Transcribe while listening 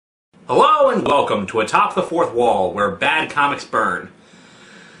Hello and welcome to Atop the Fourth Wall, where bad comics burn.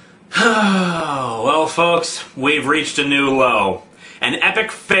 Well, folks, we've reached a new low. An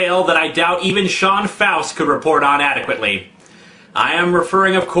epic fail that I doubt even Sean Faust could report on adequately. I am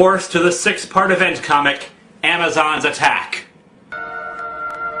referring, of course, to the 6-part event comic, Amazon's Attack.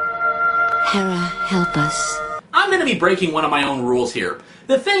 Hera, help us. I'm going to be breaking one of my own rules here.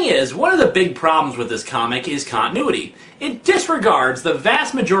 The thing is, one of the big problems with this comic is continuity. It disregards the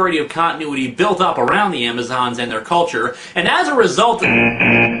vast majority of continuity built up around the Amazons and their culture, and as a result... Shut up!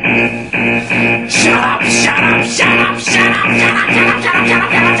 Shut up! Shut up! Shut up! Shut up! Shut up! Shut up! Shut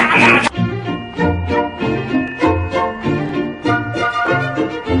up! Shut up! Shut up!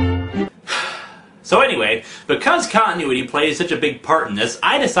 So anyway, because continuity plays such a big part in this,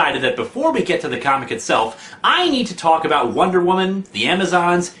 I decided that before we get to the comic itself, I need to talk about Wonder Woman, the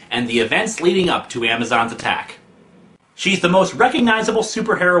Amazons, and the events leading up to Amazon's attack. She's the most recognizable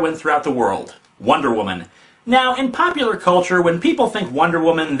superheroine throughout the world, Wonder Woman. Now, in popular culture, when people think Wonder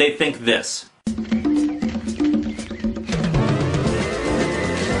Woman, they think this.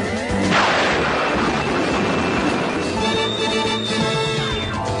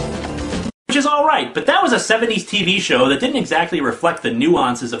 Which is alright, but that was a 70s TV show that didn't exactly reflect the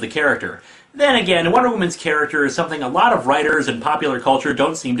nuances of the character. Then again, Wonder Woman's character is something a lot of writers and popular culture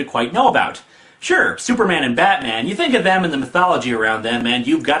don't seem to quite know about. Sure, Superman and Batman, you think of them and the mythology around them, and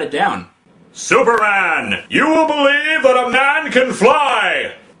you've got it down. Superman! You will believe that a man can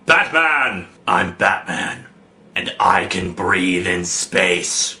fly! Batman! I'm Batman. And I can breathe in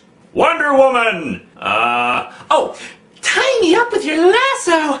space. Wonder Woman! Oh! Tie me up with your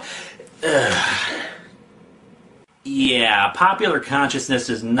lasso! Yeah, popular consciousness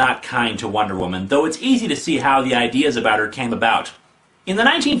is not kind to Wonder Woman, though it's easy to see how the ideas about her came about. In the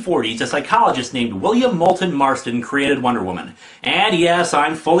 1940s, a psychologist named William Moulton Marston created Wonder Woman. And yes,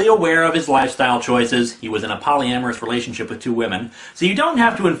 I'm fully aware of his lifestyle choices. He was in a polyamorous relationship with 2 women, so you don't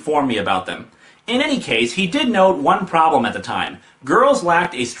have to inform me about them. In any case, he did note one problem at the time. Girls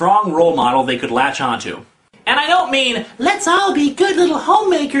lacked a strong role model they could latch onto. And I don't mean, let's all be good little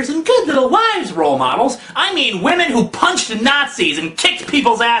homemakers and good little wives role models. I mean women who punched Nazis and kicked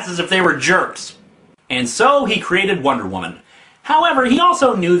people's asses if they were jerks. And so he created Wonder Woman. However, he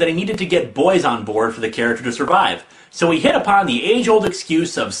also knew that he needed to get boys on board for the character to survive. So he hit upon the age-old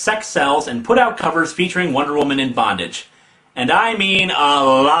excuse of sex sells and put out covers featuring Wonder Woman in bondage. And I mean a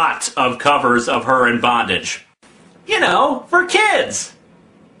lot of covers of her in bondage. You know, for kids.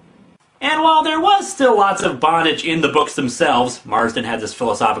 And while there was still lots of bondage in the books themselves, Marsden had this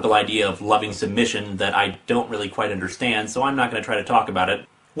philosophical idea of loving submission that I don't really quite understand, so I'm not going to try to talk about it.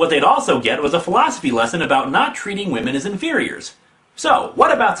 What they'd also get was a philosophy lesson about not treating women as inferiors. So,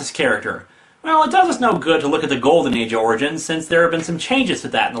 what about this character? Well, it does us no good to look at the Golden Age origins, since there have been some changes to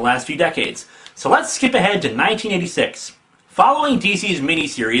that in the last few decades. So let's skip ahead to 1986. Following DC's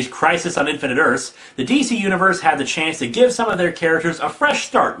miniseries, Crisis on Infinite Earths, the DC Universe had the chance to give some of their characters a fresh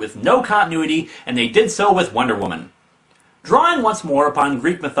start with no continuity, and they did so with Wonder Woman. Drawing once more upon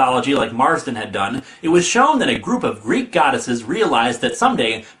Greek mythology like Marsden had done, it was shown that a group of Greek goddesses realized that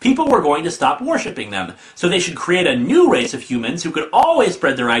someday people were going to stop worshipping them, so they should create a new race of humans who could always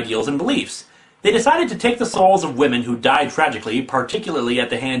spread their ideals and beliefs. They decided to take the souls of women who died tragically, particularly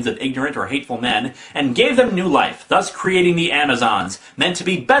at the hands of ignorant or hateful men, and gave them new life, thus creating the Amazons, meant to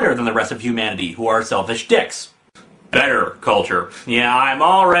be better than the rest of humanity, who are selfish dicks. Better culture. Yeah, I'm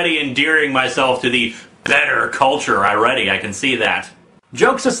already endearing myself to the better culture already, I can see that.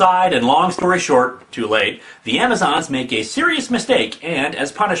 Jokes aside, and long story short, too late, the Amazons make a serious mistake, and,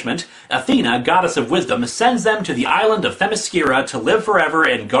 as punishment, Athena, goddess of wisdom, sends them to the island of Themyscira to live forever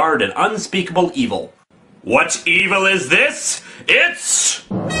and guard an unspeakable evil. What evil is this? It's...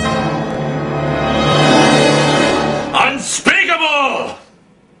 unspeakable!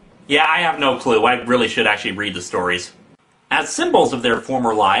 Yeah, I have no clue. I really should actually read the stories. As symbols of their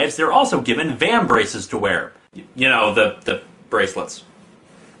former lives, they're also given Vam braces to wear. You know, the bracelets.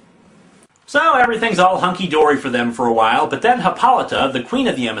 So everything's all hunky-dory for them for a while, but then Hippolyta, the queen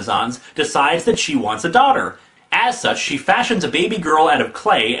of the Amazons, decides that she wants a daughter. As such, she fashions a baby girl out of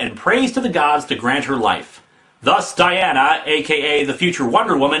clay and prays to the gods to grant her life. Thus Diana, aka the future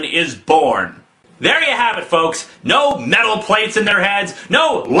Wonder Woman, is born. There you have it, folks. No metal plates in their heads,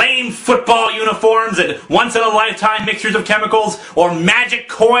 no lame football uniforms and once-in-a-lifetime mixtures of chemicals, or magic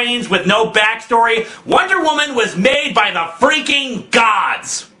coins with no backstory. Wonder Woman was made by the freaking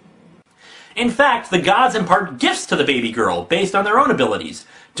gods! In fact, the gods impart gifts to the baby girl, based on their own abilities.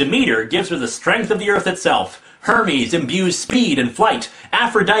 Demeter gives her the strength of the earth itself. Hermes imbues speed and flight.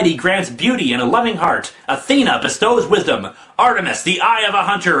 Aphrodite grants beauty and a loving heart. Athena bestows wisdom. Artemis, the eye of a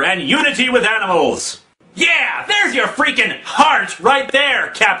hunter, and unity with animals. Yeah, there's your freaking heart right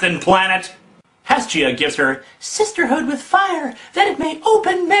there, Captain Planet. Hestia gives her sisterhood with fire, that it may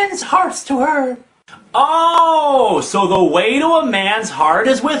open men's hearts to her. Oh, so the way to a man's heart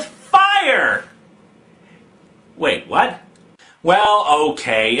is with fire. Wait, what? Well,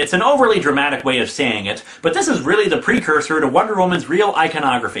 okay, it's an overly dramatic way of saying it, but this is really the precursor to Wonder Woman's real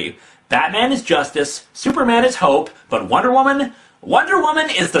iconography. Batman is justice, Superman is hope, but Wonder Woman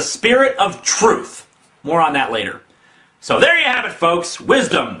is the spirit of truth. More on that later. So there you have it, folks.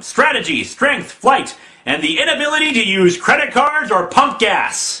 Wisdom, strategy, strength, flight, and the inability to use credit cards or pump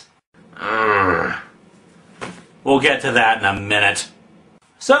gas. We'll get to that in a minute.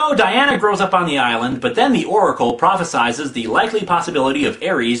 So, Diana grows up on the island, but then the Oracle prophesizes the likely possibility of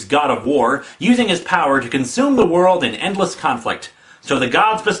Ares, god of war, using his power to consume the world in endless conflict. So the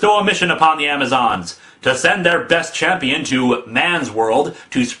gods bestow a mission upon the Amazons, to send their best champion to man's world,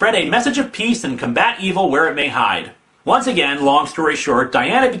 to spread a message of peace and combat evil where it may hide. Once again, long story short,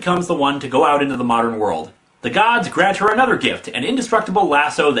 Diana becomes the one to go out into the modern world. The gods grant her another gift, an indestructible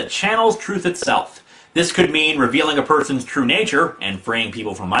lasso that channels truth itself. This could mean revealing a person's true nature, and freeing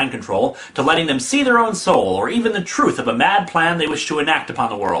people from mind control, to letting them see their own soul, or even the truth of a mad plan they wish to enact upon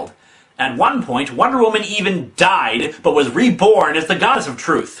the world. At one point, Wonder Woman even died, but was reborn as the goddess of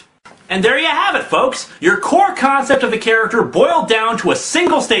truth. And there you have it, folks! Your core concept of the character boiled down to a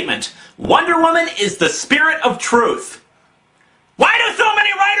single statement. Wonder Woman is the spirit of truth. Why do so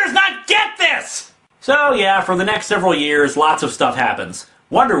many writers not get this? So yeah, for the next several years, lots of stuff happens.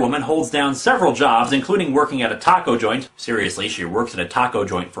 Wonder Woman holds down several jobs, including working at a taco joint. Seriously, she works at a taco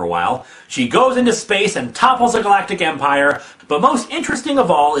joint for a while. She goes into space and topples a galactic empire, but most interesting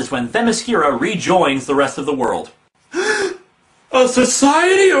of all is when Themyscira rejoins the rest of the world. A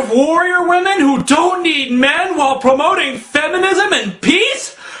society of warrior women who don't need men while promoting feminism and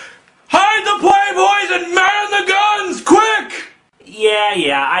peace? Hide the playboys and man the guns, quick!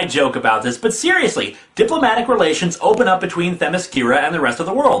 Yeah, I joke about this, but seriously, diplomatic relations open up between Themyscira and the rest of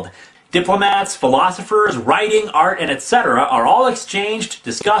the world. Diplomats, philosophers, writing, art, and etc. are all exchanged,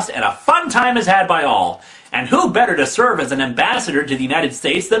 discussed, and a fun time is had by all. And who better to serve as an ambassador to the United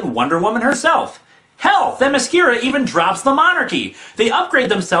States than Wonder Woman herself? Hell, Themyscira even drops the monarchy. They upgrade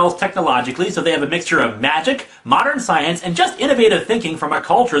themselves technologically so they have a mixture of magic, modern science, and just innovative thinking from a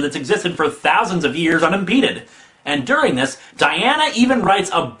culture that's existed for thousands of years unimpeded. And during this, Diana even writes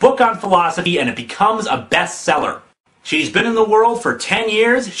a book on philosophy and it becomes a bestseller. She's been in the world for 10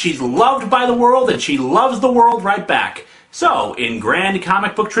 years, she's loved by the world, and she loves the world right back. So, in grand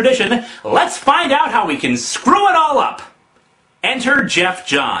comic book tradition, let's find out how we can screw it all up. Enter Geoff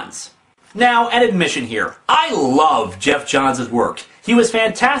Johns. Now, an admission here. I love Geoff Johns' work. He was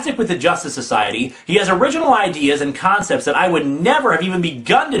fantastic with the Justice Society, he has original ideas and concepts that I would never have even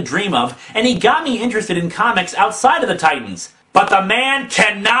begun to dream of, and he got me interested in comics outside of the Titans. But the man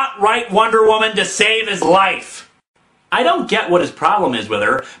cannot write Wonder Woman to save his life! I don't get what his problem is with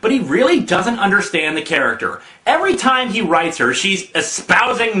her, but he really doesn't understand the character. Every time he writes her, she's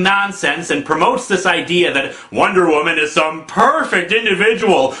espousing nonsense and promotes this idea that Wonder Woman is some perfect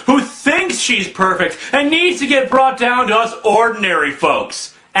individual who thinks she's perfect and needs to get brought down to us ordinary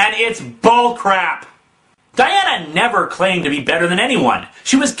folks. And it's bullcrap. Diana never claimed to be better than anyone.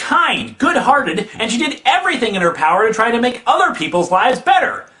 She was kind, good-hearted, and she did everything in her power to try to make other people's lives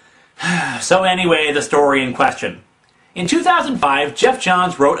better. So anyway, the story in question. In 2005, Geoff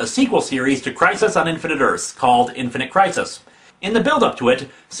Johns wrote a sequel series to Crisis on Infinite Earths called Infinite Crisis. In the build-up to it,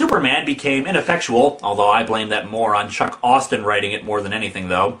 Superman became ineffectual, although I blame that more on Chuck Austin writing it more than anything,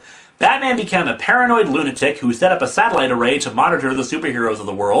 though. Batman became a paranoid lunatic who set up a satellite array to monitor the superheroes of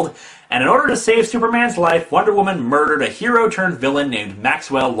the world, and in order to save Superman's life, Wonder Woman murdered a hero-turned-villain named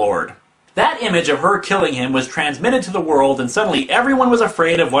Maxwell Lord. That image of her killing him was transmitted to the world, and suddenly everyone was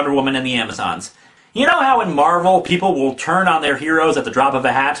afraid of Wonder Woman and the Amazons. You know how in Marvel, people will turn on their heroes at the drop of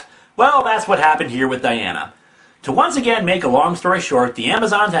a hat? Well, that's what happened here with Diana. To once again make a long story short, the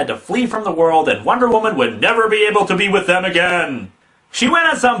Amazons had to flee from the world and Wonder Woman would never be able to be with them again. She went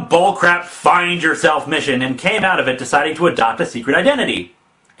on some bullcrap find-yourself mission and came out of it deciding to adopt a secret identity.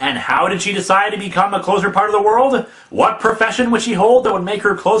 And how did she decide to become a closer part of the world? What profession would she hold that would make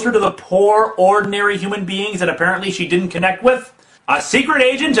her closer to the poor, ordinary human beings that apparently she didn't connect with? A secret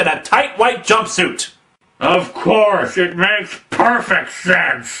agent in a tight white jumpsuit. Of course, it makes perfect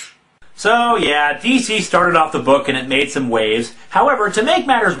sense. So yeah, DC started off the book and it made some waves. However, to make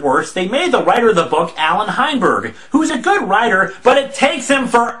matters worse, they made the writer of the book Allen Heinberg, who's a good writer, but it takes him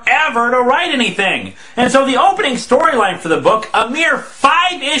forever to write anything. And so the opening storyline for the book, a mere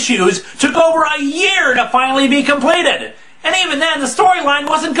 5 issues, took over a year to finally be completed. And even then, the storyline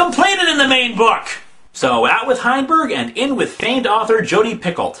wasn't completed in the main book. So out with Heinberg and in with famed author Jodi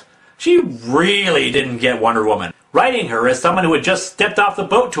Picoult. She really didn't get Wonder Woman, writing her as someone who had just stepped off the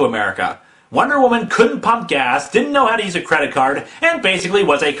boat to America. Wonder Woman couldn't pump gas, didn't know how to use a credit card, and basically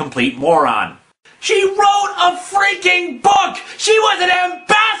was a complete moron. She wrote a freaking book! She was an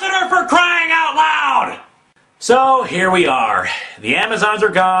ambassador for crying out loud! So here we are. The Amazons are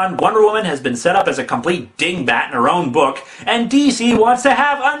gone, Wonder Woman has been set up as a complete dingbat in her own book, and DC wants to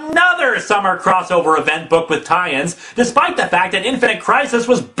have another summer crossover event book with tie-ins, despite the fact that Infinite Crisis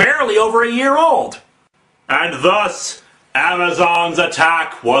was barely over a year old. And thus, Amazon's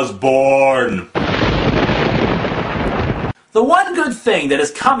Attack was born. The one good thing that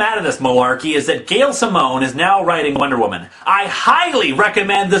has come out of this malarkey is that Gail Simone is now writing Wonder Woman. I highly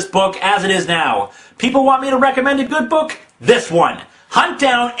recommend this book as it is now. People want me to recommend a good book? This one. Hunt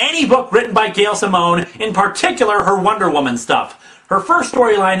down any book written by Gail Simone, in particular her Wonder Woman stuff. Her first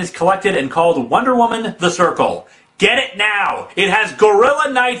storyline is collected and called Wonder Woman: The Circle. Get it now! It has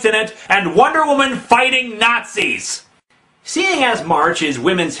gorilla knights in it and Wonder Woman fighting Nazis! Seeing as March is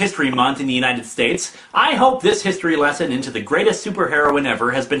Women's History Month in the United States, I hope this history lesson into the greatest superheroine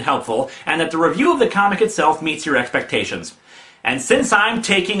ever has been helpful and that the review of the comic itself meets your expectations. And since I'm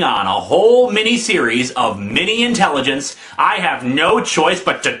taking on a whole mini-series of mini-intelligence, I have no choice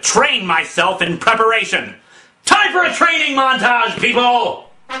but to train myself in preparation. Time for a training montage, people!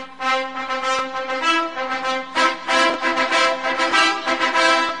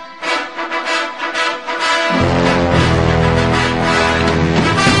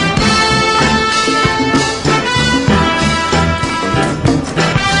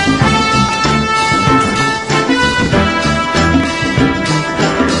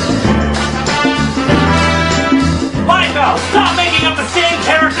 Stop making up the same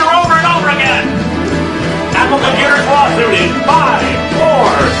character over and over again! Apple Computer's lawsuit in 5,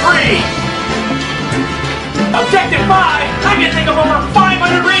 4, 3. Objective 5, I can think of over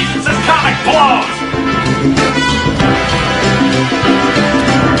 500 reasons this comic blows!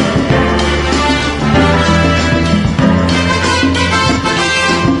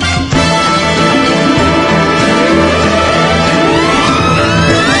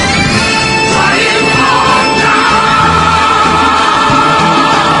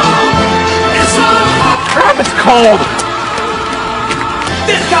 It's cold!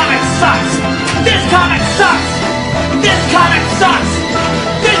 This comic sucks! This comic sucks! This comic sucks!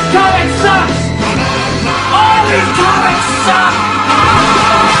 This comic sucks! All these comics suck!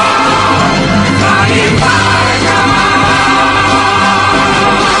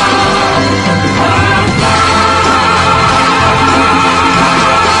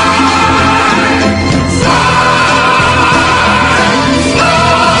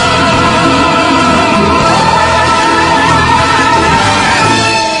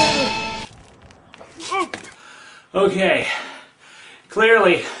 Okay,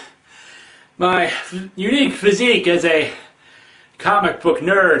 clearly my unique physique as a comic book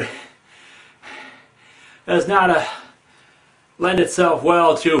nerd does not lend itself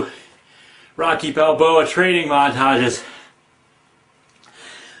well to Rocky Balboa training montages.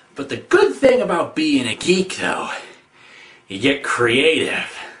 But the good thing about being a geek, though, you get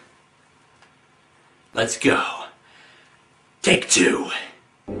creative. Let's go. Take 2.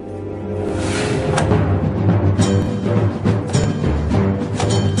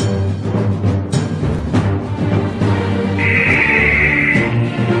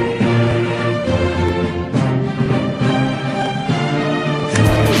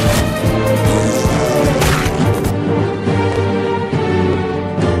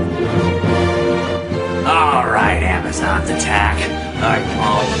 Amazon's Attack. I'm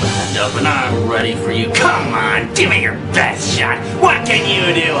all lined up and I'm ready for you. Come on, give me your best shot. What can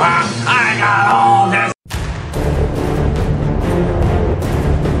you do, huh? I got